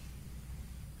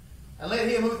 And let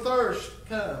him who thirsts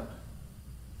come.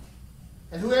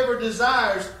 And whoever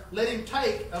desires, let him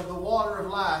take of the water of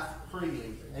life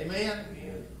freely. Amen?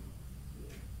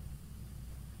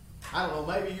 I don't know,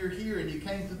 maybe you're here and you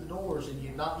came through the doors and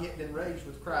you've not yet been raised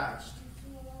with Christ.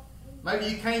 Maybe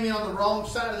you came in on the wrong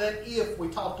side of that if we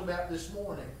talked about this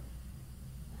morning.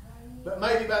 But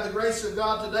maybe by the grace of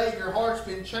God today, your heart's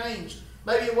been changed.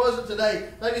 Maybe it wasn't today.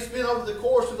 Maybe it's been over the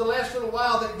course of the last little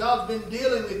while that God's been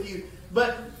dealing with you.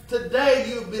 But today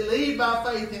you believe by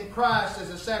faith in Christ as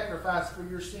a sacrifice for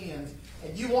your sins.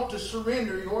 And you want to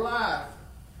surrender your life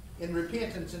in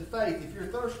repentance and faith. If you're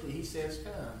thirsty, He says,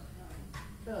 come.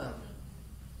 Come.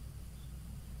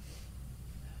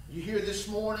 You here this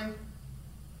morning,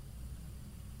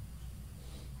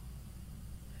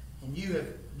 and you have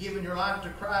given your life to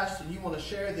Christ, and you want to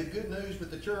share the good news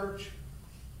with the church,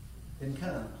 then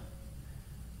come.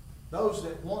 Those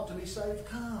that want to be saved,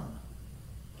 come.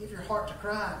 Give your heart to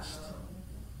Christ.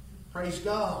 Praise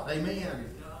God.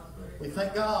 Amen. We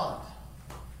thank God.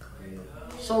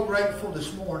 So grateful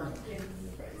this morning.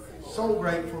 So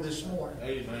grateful this morning.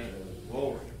 Amen.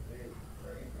 Lord.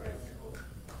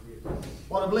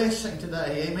 What a blessing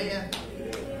today. Amen.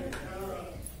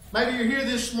 Maybe you're here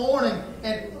this morning,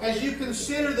 and as you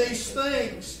consider these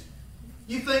things,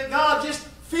 you think, God, just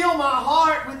fill my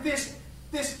heart with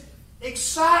this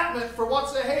excitement for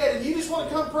what's ahead. And you just want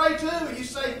to come pray too. You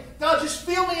say, God, just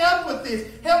fill me up with this.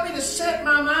 Help me to set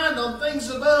my mind on things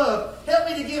above. Help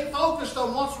me to get focused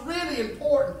on what's really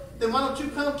important. Then why don't you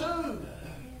come too?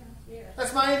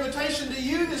 That's my invitation to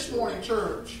you this morning,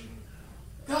 church.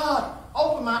 God,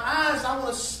 open my eyes.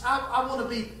 I want to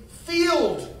be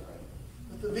filled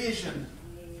with the vision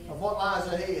of what lies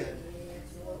ahead.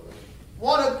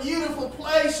 What a beautiful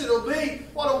place it'll be.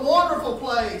 What a wonderful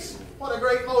place. What a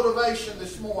great motivation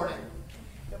this morning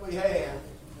that we have.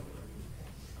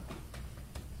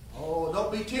 Oh,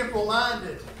 don't be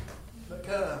temporal-minded, but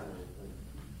come.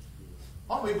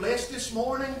 Aren't we blessed this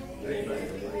morning?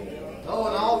 Amen. Oh,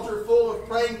 an altar full of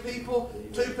praying people.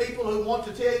 2 people who want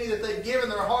to tell you that they've given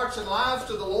their hearts and lives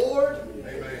to the Lord.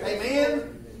 Amen.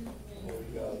 Amen.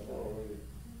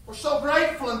 We're so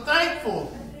grateful and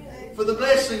thankful for the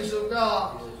blessings of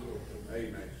God.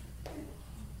 Amen.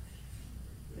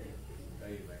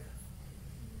 Amen.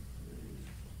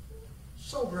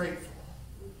 So grateful.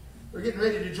 We're getting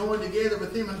ready to join together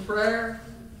with Him in prayer.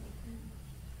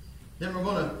 Then we're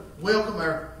going to welcome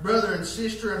our brother and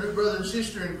sister, our new brother and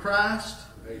sister in Christ.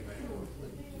 Amen.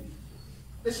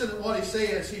 Listen to what he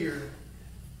says here.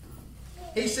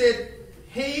 He said,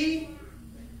 he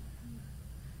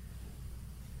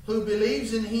who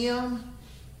believes in Him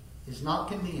is not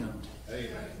condemned.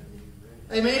 Amen.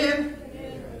 Amen?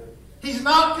 He's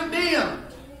not condemned.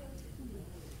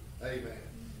 Amen.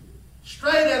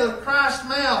 Straight out of Christ's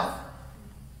mouth.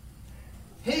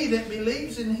 He that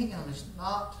believes in Him is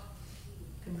not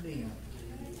condemned.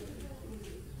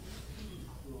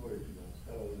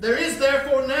 There is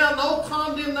therefore now no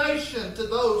condemnation to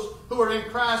those who are in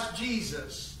Christ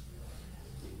Jesus,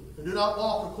 who do not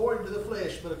walk according to the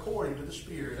flesh, but according to the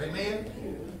Spirit. Amen?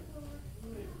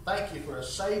 Thank you for a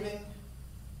saving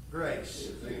grace.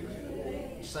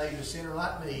 Amen. Save a sinner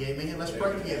like me. Amen. Let's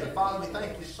pray together. Father, we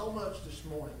thank you so much this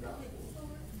morning, God.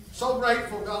 So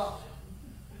grateful, God,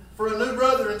 for a new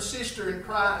brother and sister in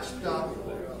Christ, God.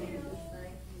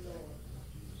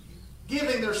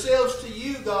 Giving themselves to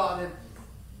you, God, and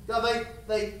God,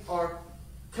 they are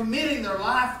committing their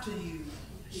life to you,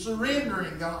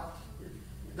 surrendering, God.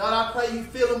 God, I pray you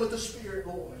fill them with the Spirit,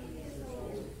 Lord.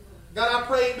 God, I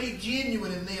pray it be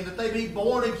genuine in them, that they be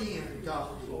born again, God.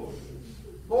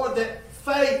 Lord, that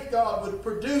faith, God, would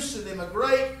produce in them a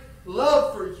great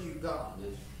love for you, God.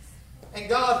 And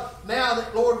God, now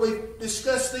that, Lord, we've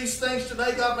discussed these things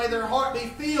today, God, may their heart be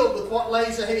filled with what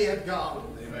lays ahead, God.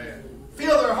 Amen.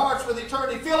 Fill their hearts with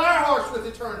eternity. Fill our hearts with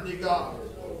eternity, God.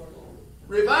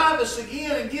 Revive us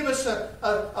again and give us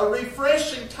a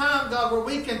refreshing time, God, where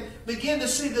we can begin to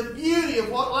see the beauty of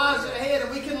what lies ahead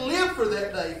and we can live for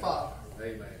that day, Father.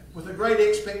 Amen. With a great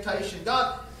expectation.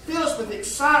 God, fill us with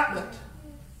excitement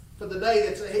for the day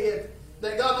that's ahead.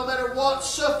 That, God, no matter what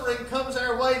suffering comes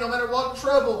our way, no matter what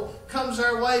trouble comes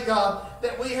our way, God,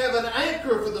 that we have an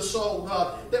anchor for the soul,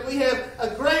 God. That we have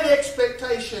a great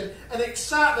expectation and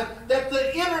excitement that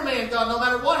the inner man, God, no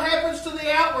matter what happens to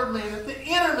the outward man, that the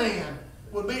inner man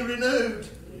will be renewed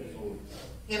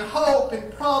in hope,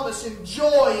 in promise, in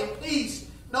joy, in peace,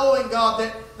 knowing, God,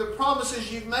 that the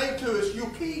promises you've made to us, you'll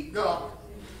keep, God.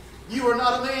 You are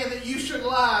not a man that you should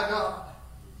lie, God.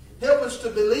 Help us to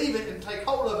believe it and take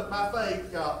hold of it by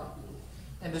faith, God,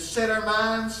 and to set our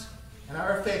minds and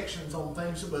our affections on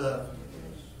things above.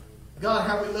 God,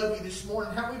 how we love you this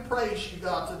morning, how we praise you,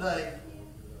 God, today.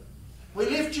 We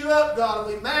lift you up, God,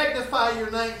 and we magnify your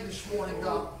name this morning,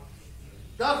 God.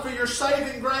 God, for your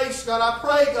saving grace, God, I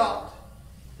pray, God,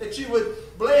 that you would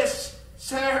bless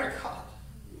Sarah, God,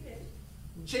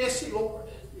 Jesse, Lord,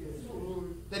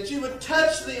 that you would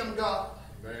touch them, God,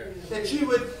 Amen. that you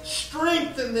would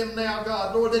strengthen them now,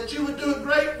 God, Lord, that you would do a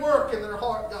great work in their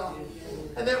heart, God,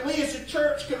 and that we as a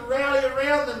church could rally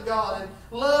around them, God, and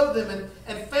love them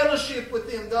and fellowship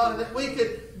with them, God, and that we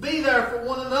could be there for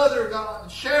one another, God,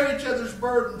 and share each other's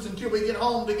burdens until we get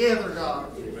home together,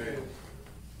 God. Amen.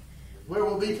 Where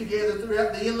we'll be together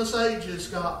throughout the endless ages,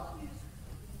 God.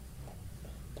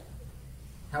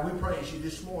 How we praise you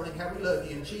this morning, how we love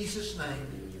you. In Jesus' name,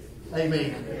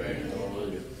 amen.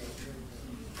 Amen.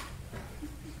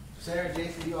 Sarah,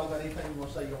 Jesse, you all got anything you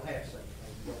want to say? You don't have to say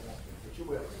anything. You don't want to, but you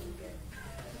will.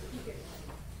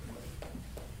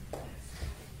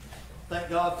 Thank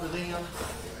God for them.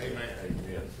 Amen.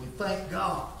 We thank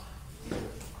God.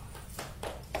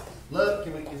 Love,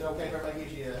 is it okay if everybody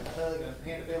gives you a hug and a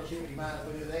hand of fellowship? Do you mind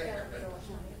if we do that?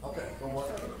 Okay, go on.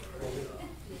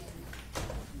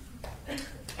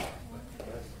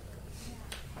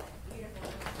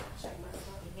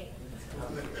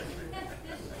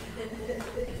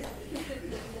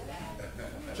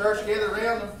 Church, gather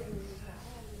around them.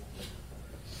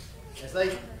 As they,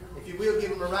 if you will, give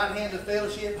them a right hand of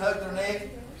fellowship, hug their neck,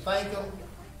 thank them.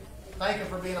 Thank them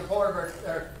for being a part of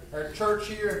our church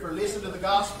here and for listening to the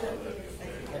gospel.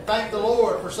 and thank the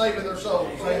Lord for saving their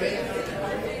souls.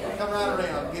 Amen. Come right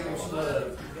around and give them some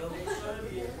love.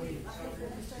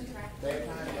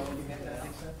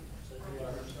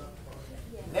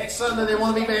 Next Sunday they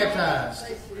want to be baptized.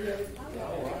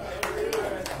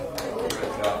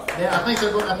 Yeah, I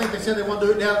think they said they want to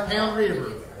do it down at Pound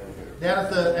River, down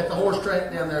at the horse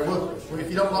track down there. If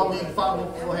you don't know me,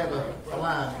 we'll have a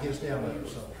line to get us down there.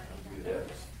 So.